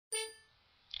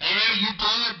you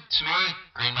did. It's me,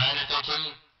 Green Miner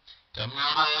 13. Coming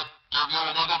here to give you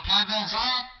another PvZ,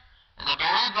 and I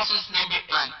believe this is number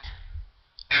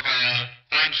 8 of a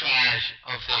franchise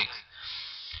of things.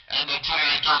 And until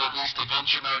I get at least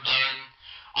adventure mode done,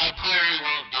 I probably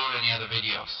won't do any other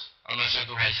videos, unless I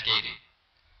go high skating.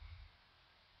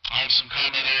 I have some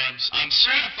combat arms. I'm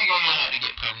sort of figuring out how to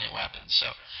get permanent weapons,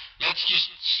 so let's just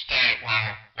start.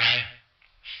 Wow,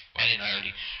 why didn't I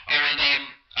already? And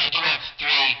I do have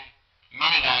 3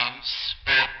 mini-games,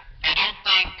 but I don't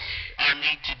think I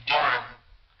need to do them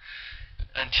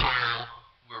until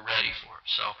we're ready for it.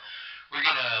 So we're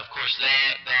gonna, of course,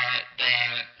 that.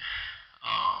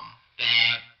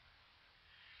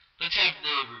 Let's have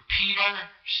the repeater,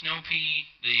 Snoopy,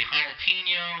 the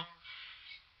jalapeno,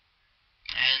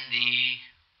 and the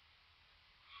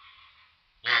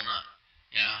walnut.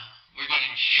 Yeah, we're going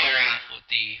to show off what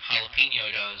the jalapeno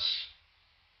does.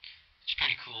 It's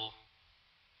pretty cool.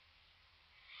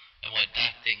 And what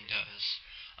that thing does.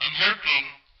 I'm hoping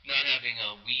not having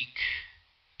a weak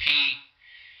pea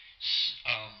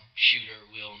shooter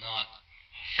will not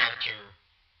falter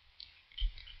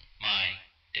my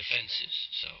defenses,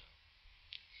 so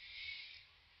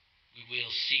we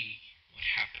will see what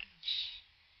happens.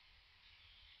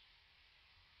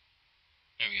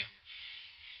 There we go.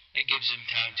 It gives him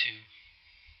time to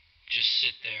just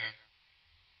sit there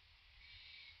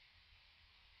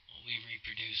while we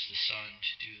reproduce the sun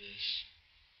to do this.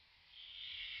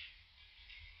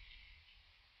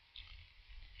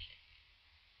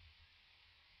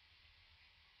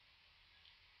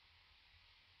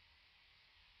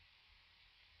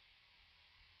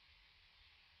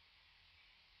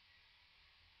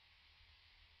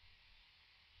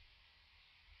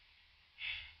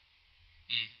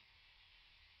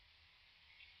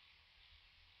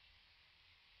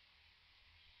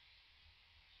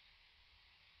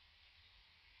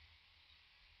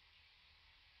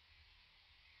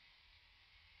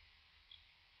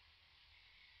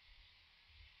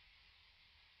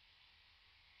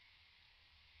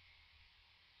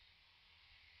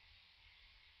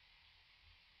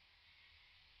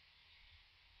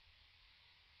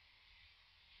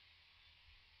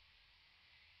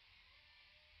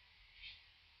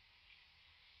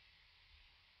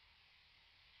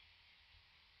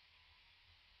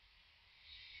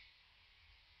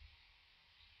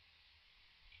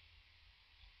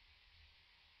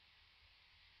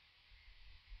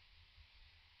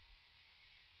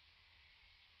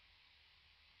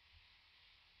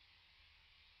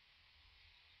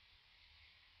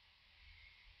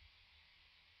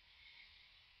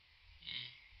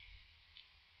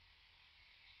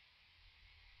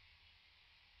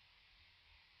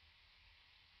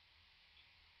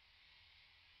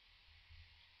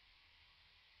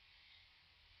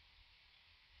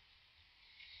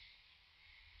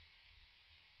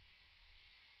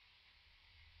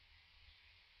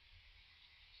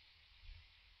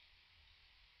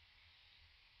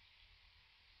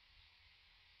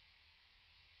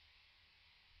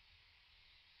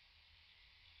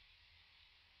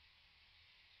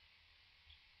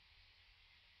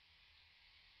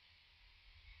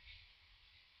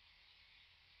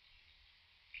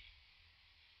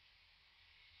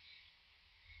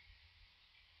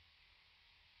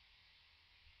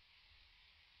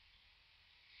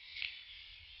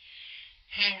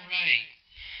 Alright,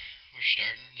 we're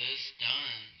starting this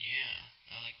done. Yeah,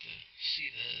 I like to see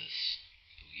this.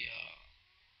 Booyah.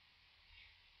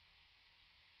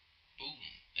 Boom,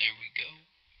 there we go.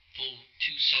 Full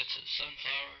 2 sets of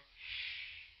sunflower.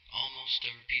 Almost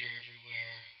a repeater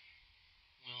everywhere.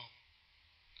 Well,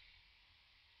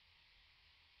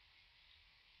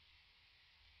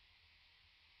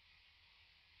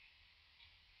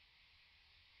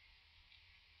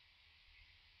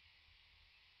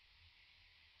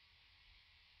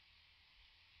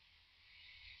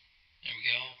 there we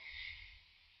go.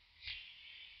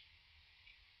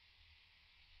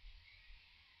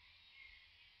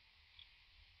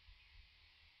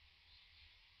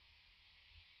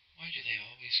 Why do they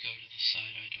always go to the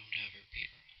side I don't have a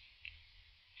repeater?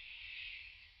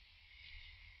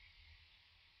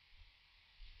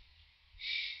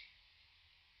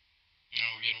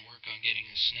 Now we're going to work on getting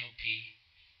a snow pea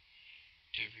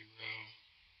to every row.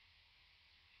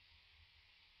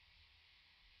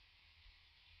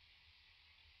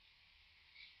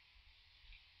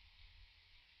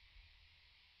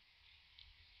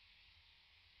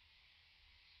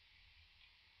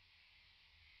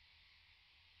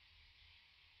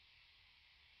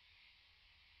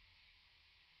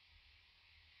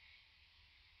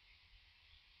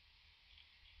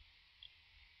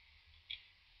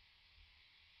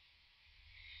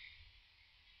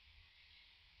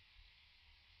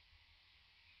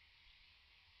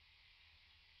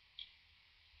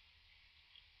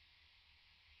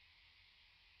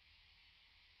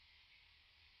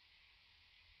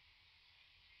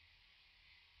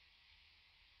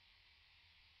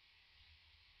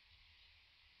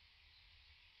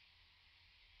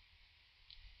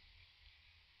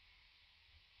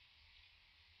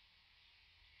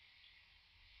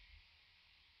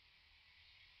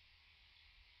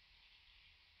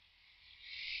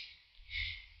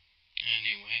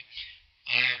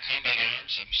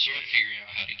 sort of figuring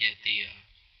out how to get the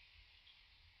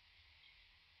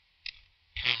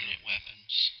permanent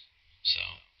weapons. So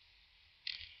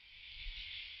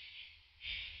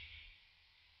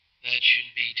that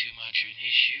shouldn't be too much of an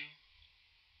issue.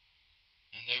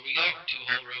 And there we go, 2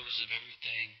 whole rows of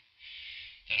everything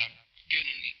that I'm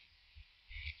gonna need.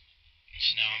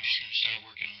 So now I'm just gonna start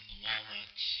working on the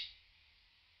walnuts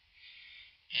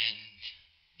and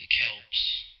the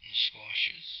kelps and the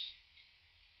squashes.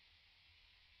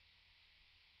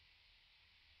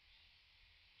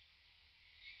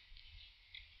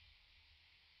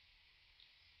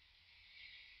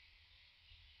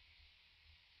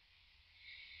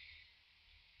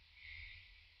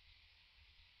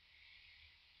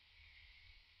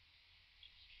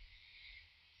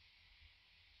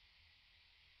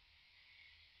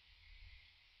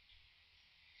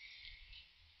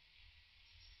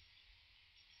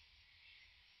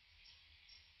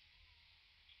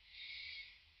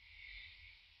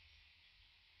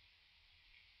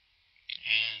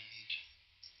 And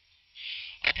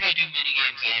I'll probably do mini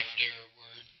games after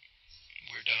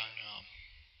we're done.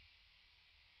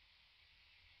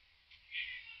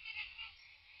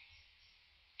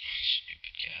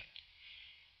 Stupid cat.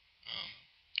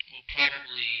 We'll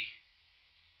probably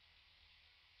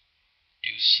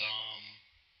do some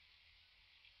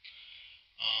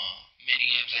mini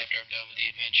games after I'm done with the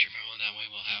adventure mode, and that way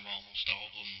we'll have almost all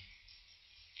of them.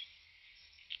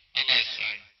 Unless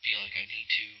I feel like I need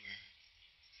to or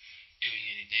doing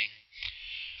anything.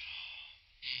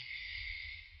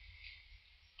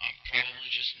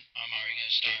 I'm already gonna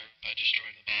start by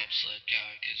destroying the bobsled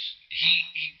guy, because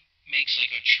he makes like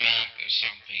a track or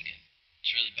something, and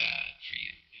it's really bad for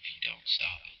you if you don't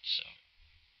stop it, so.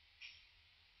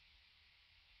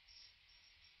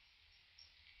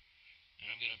 And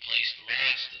I'm gonna place the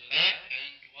last of that,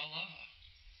 and voila.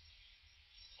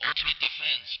 Ultimate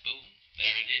defense, boom,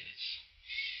 there it is.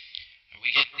 And we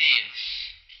get this.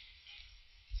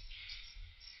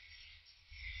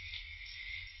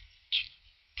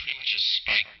 Pretty much a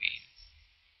spikeweed.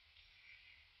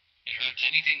 It hurts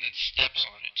anything that steps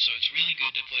on it, so it's really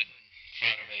good to put in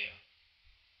front of a,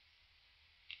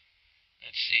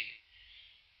 let's see.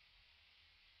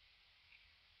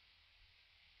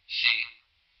 See,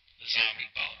 the zombie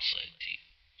bobsled team.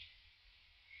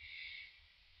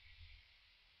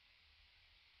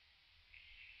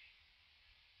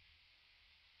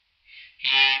 He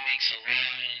makes a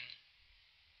line.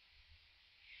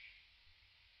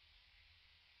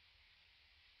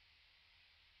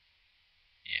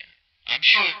 Yeah. I'm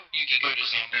sure you could go to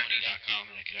Zamboni.com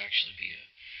and it could actually be a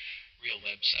real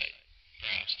website,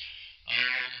 perhaps.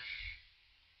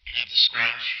 Have the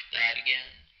squash, that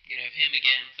again. You can have him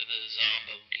again for the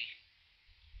Zamboni.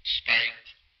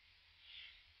 Spike.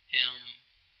 Him.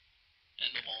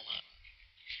 And the walnut.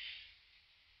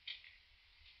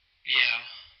 Yeah,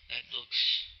 that looks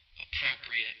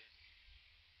appropriate.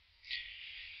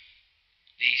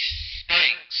 These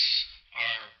spikes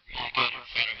are really good in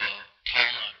front of a tall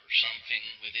nut or something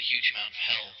with a huge amount of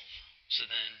health. So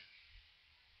then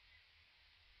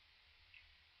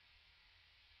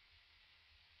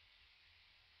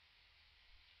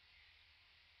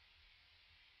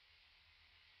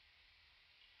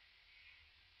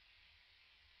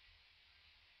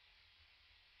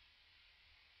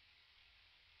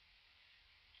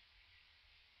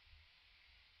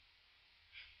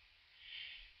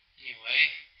anyway,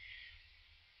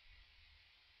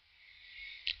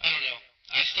 I don't know.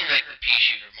 I still like the pea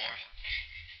shooter more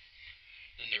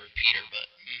than the repeater, but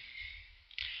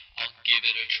I'll give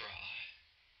it a try.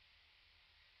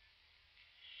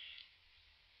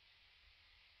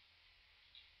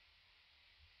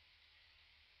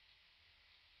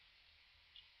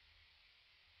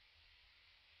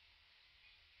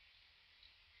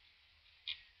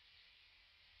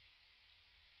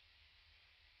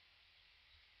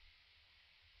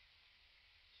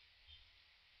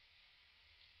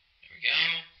 There we go.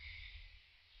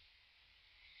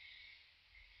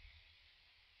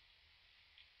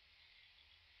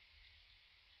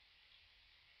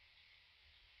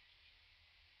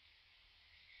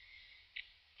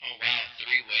 Oh wow, 3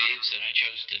 waves, and I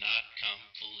chose to not come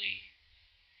fully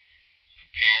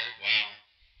prepared. Wow,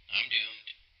 I'm doomed.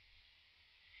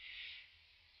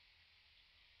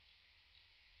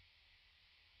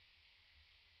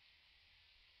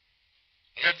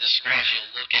 I love the squash.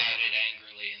 You'll look at it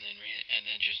angrily and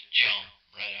then just jump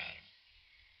right at him.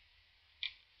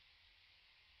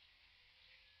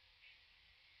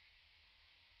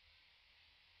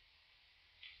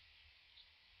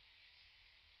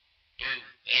 Boom,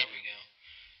 there we go.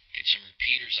 Get some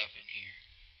repeaters up in here.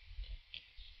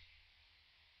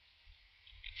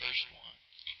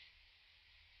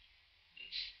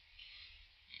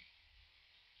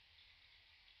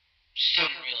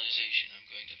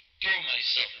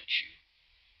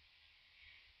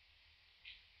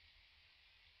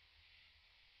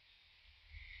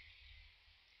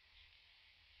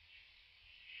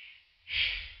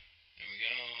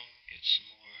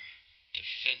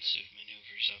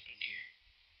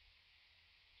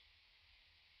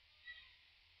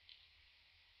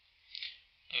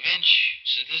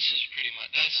 this is pretty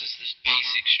much, that's just this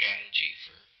basic strategy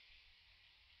for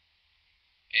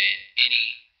any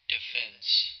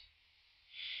defense.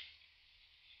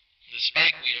 The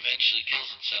spikeweed eventually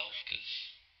kills itself because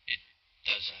it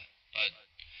does that. But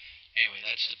anyway,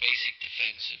 that's the basic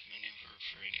defensive maneuver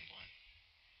for anyone.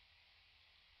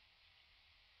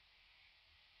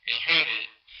 It'll hurt it.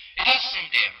 It does some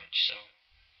damage, so.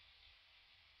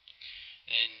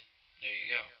 And there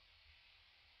you go.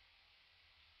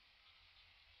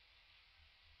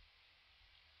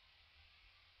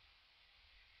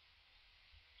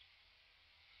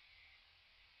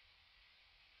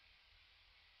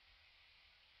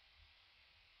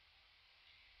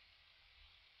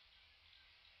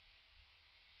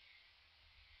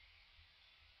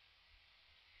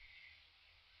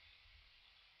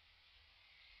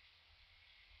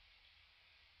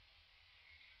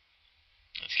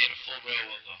 Let's get a full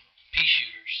row of pea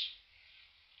shooters.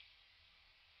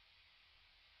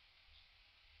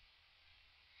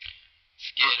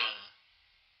 Let's get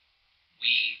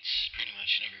weeds pretty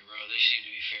much in every row. They seem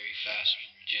to be very fast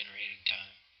in regenerating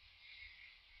time.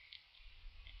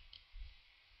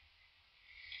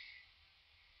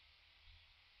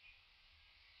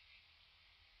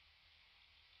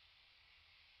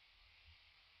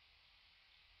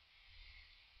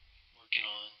 Working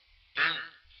on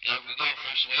burn. There we go,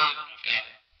 first wave, and I've got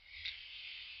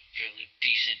fairly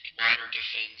decent water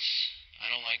defense. I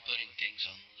don't like putting things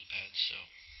on lily pads, so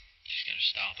I'm just going to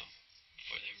stop them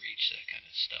before they reach that kind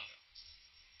of stuff.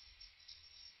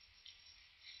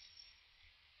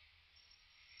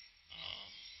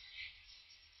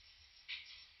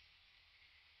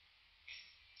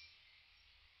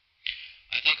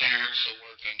 I think I'll also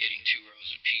work on getting 2 rows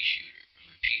of pea shooter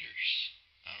repeaters.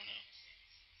 I don't know.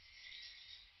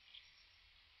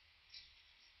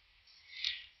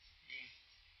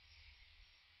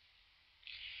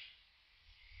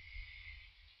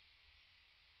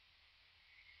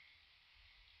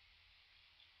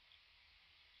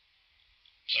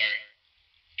 Sorry,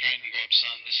 trying to grab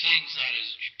sun. This thing's not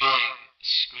as big a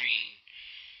screen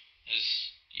as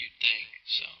you'd think,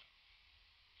 so.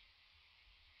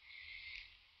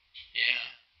 Yeah,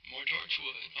 more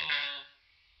torchwood. Oh,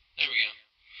 there we go.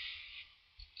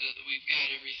 We've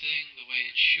got everything the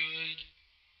way it should.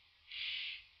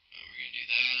 We're going to do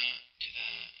that,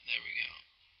 there we go.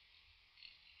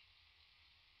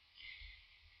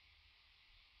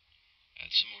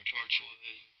 Add some more torchwood.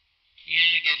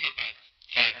 Yeah, get hit by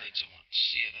 5 things at once.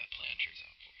 See how that plan turns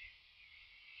out for you.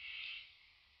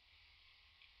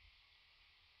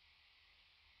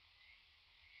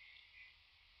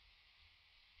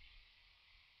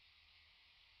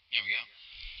 There we go.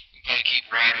 We can probably keep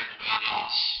water the way it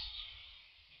is.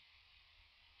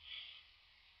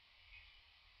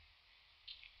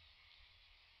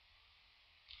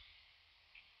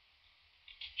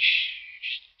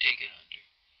 Just take it under.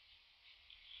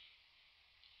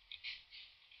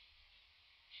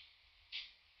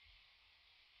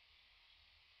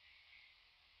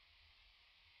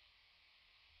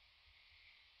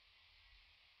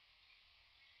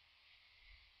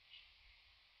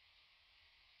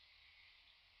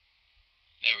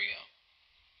 There we go.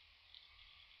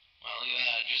 Well, look at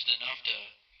that. Just enough to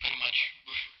pretty much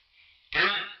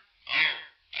burn. Oh,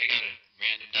 I got a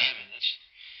random diamond.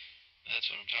 That's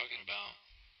what I'm talking about.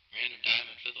 Random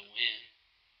diamond for the win.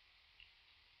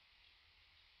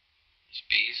 This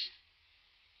beast.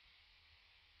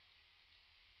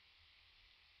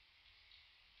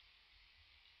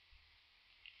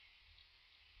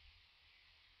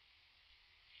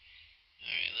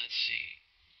 Alright, let's see.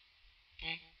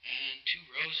 Boom. And 2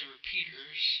 rows of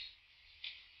repeaters.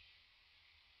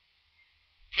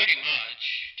 Pretty much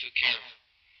took care of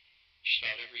just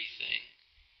about everything.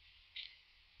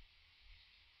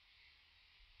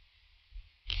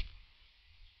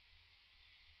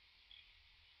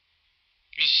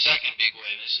 This is the 2nd big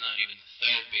wave. This is not even the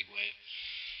 3rd big wave.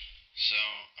 So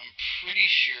I'm pretty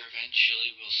sure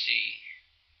eventually we'll see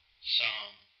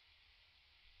some.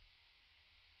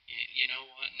 You know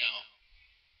what? No.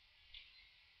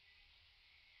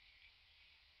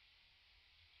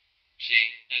 See,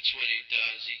 that's what he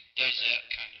does. He does that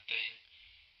kind of thing.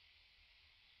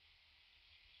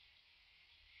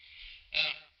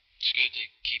 It's good to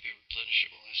keep it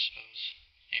replenishable, I suppose.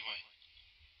 Anyway.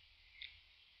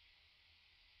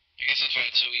 I guess that's why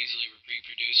it's so easily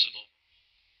reproducible.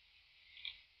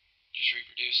 Just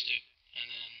reproduced it, and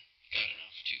then got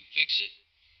enough to fix it.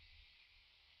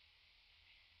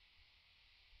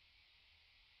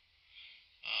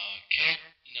 Okay,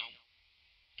 no.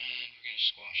 And we're going to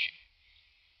squash it.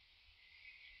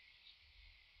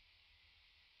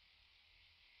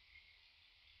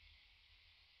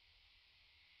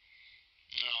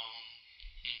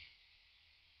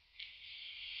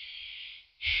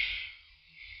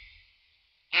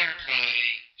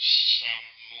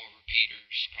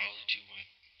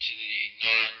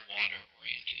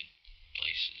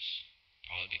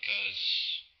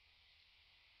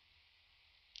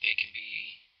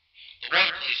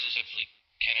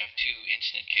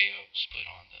 instant KOs put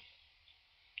on them.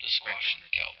 The squash and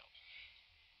the kelp.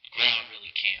 Ground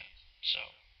really can't, so.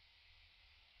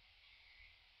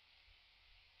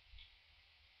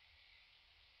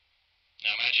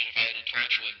 Now imagine if I had a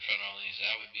torchwood in front of all these,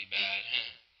 that would be bad.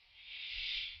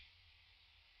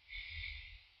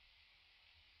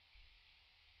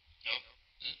 Nope.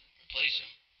 Replace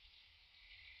him.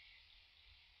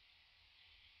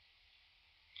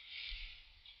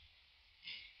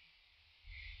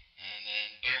 And then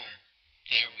boom.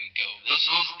 There we go. This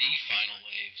is the final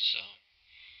wave, so.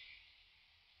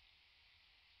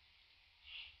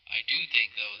 I do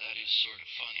think, though, that is sort of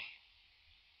funny.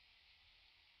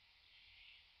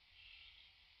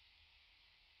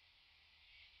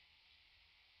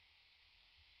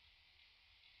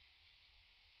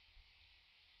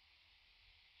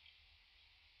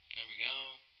 There we go.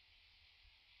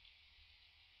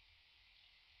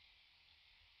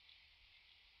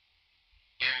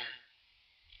 Boom.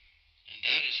 And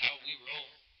that is how we roll.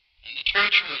 And the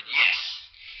torchwood, yes!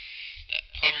 That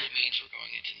probably means we're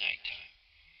going into nighttime.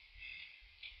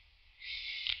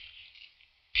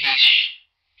 Peace.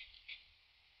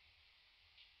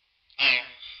 Oh,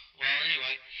 well,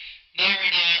 anyway. No,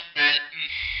 we're not, but.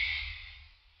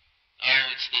 Oh,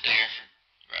 it's the Dolphin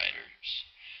Riders.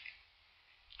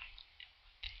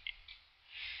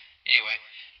 Anyway,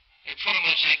 they're pretty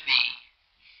much like the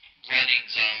running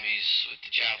zombies with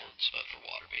the javelins, but for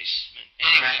water-based.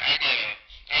 Anyway, I gotta.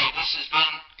 Oh, this has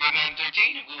been Gridman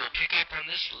 13, and we will pick up on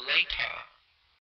this later.